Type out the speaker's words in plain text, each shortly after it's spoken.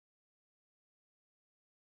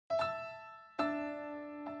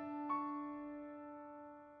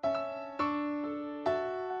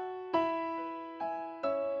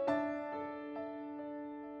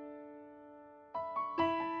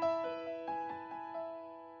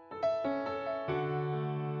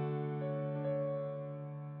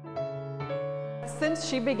since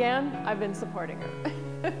she began, I've been supporting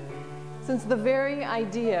her. Since the very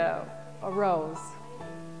idea arose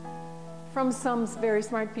from some very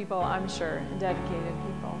smart people, I'm sure, and dedicated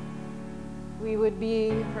people, we would be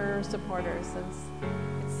her supporters, since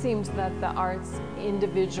it seemed that the arts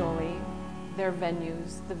individually, their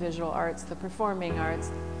venues, the visual arts, the performing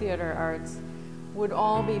arts, theater arts, would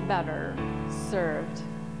all be better served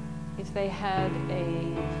if they had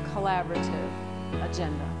a collaborative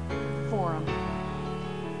agenda, forum.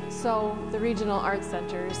 So the regional art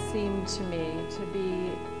centers seemed to me to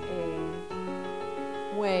be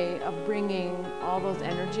a way of bringing all those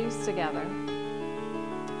energies together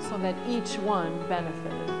so that each one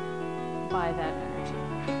benefited by that energy.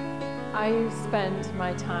 I spend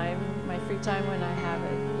my time, my free time when I have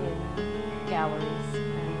it, in galleries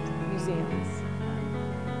and museums.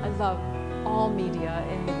 I love all media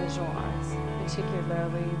in the visual arts,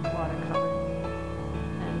 particularly watercolor.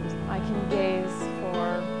 And I can gaze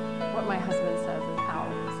for what my husband says is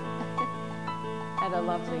hours at a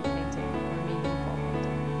lovely painting or meaningful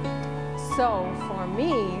painting. So for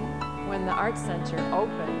me, when the Art Center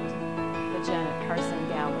opened the Janet Carson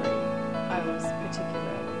Gallery, I was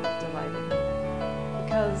particularly delighted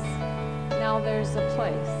because now there's a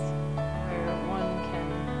place where one can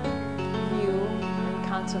view and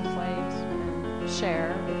contemplate and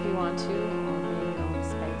share if you want to, or be in your own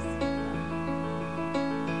space.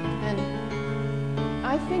 And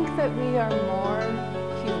I think that we are more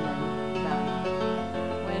human than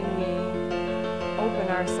when we open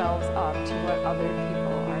ourselves up to what other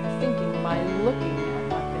people are thinking by looking at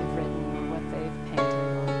what they've written, or what they've painted,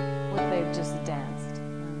 or what they've just danced.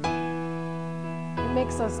 It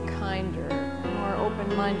makes us kinder, more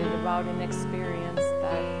open-minded about an experience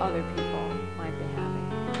that other people might be having.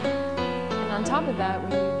 And on top of that,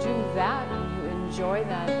 when you do that, and you enjoy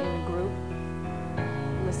that in a group,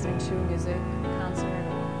 listening to music, concert,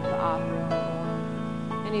 or the opera,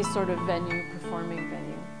 or any sort of venue, performing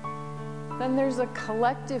venue, then there's a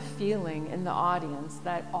collective feeling in the audience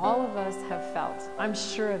that all of us have felt. I'm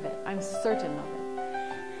sure of it. I'm certain of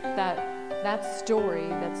it. That story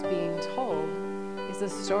that's being told is a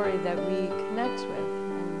story that we connect with,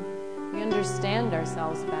 and we understand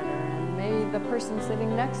ourselves better, and maybe the person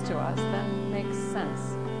sitting next to us then makes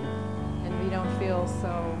sense, and we don't feel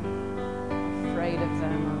so afraid of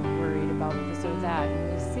them or worried about this or that.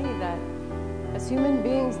 And we see that as human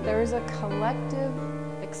beings, there is a collective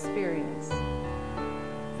experience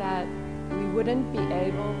that we wouldn't be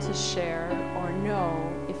able to share or know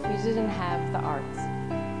if we didn't have the arts.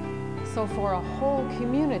 So for a whole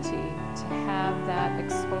community to have that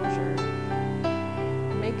exposure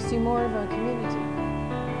makes you more of a community.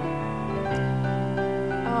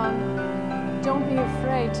 Don't be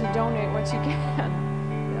afraid to donate what you can.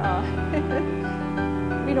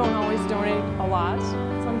 We don't always donate a lot.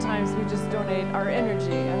 Sometimes we just donate our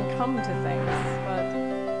energy and come to things. But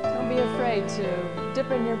don't be afraid to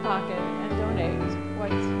dip in your pocket and donate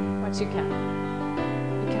what you can.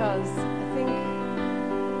 Because I think,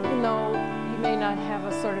 even though you may not have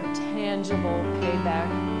a sort of tangible payback,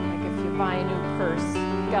 like if you buy a new purse,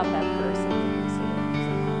 you got that purse and you can see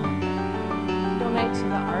it. Donate to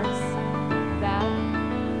the arts.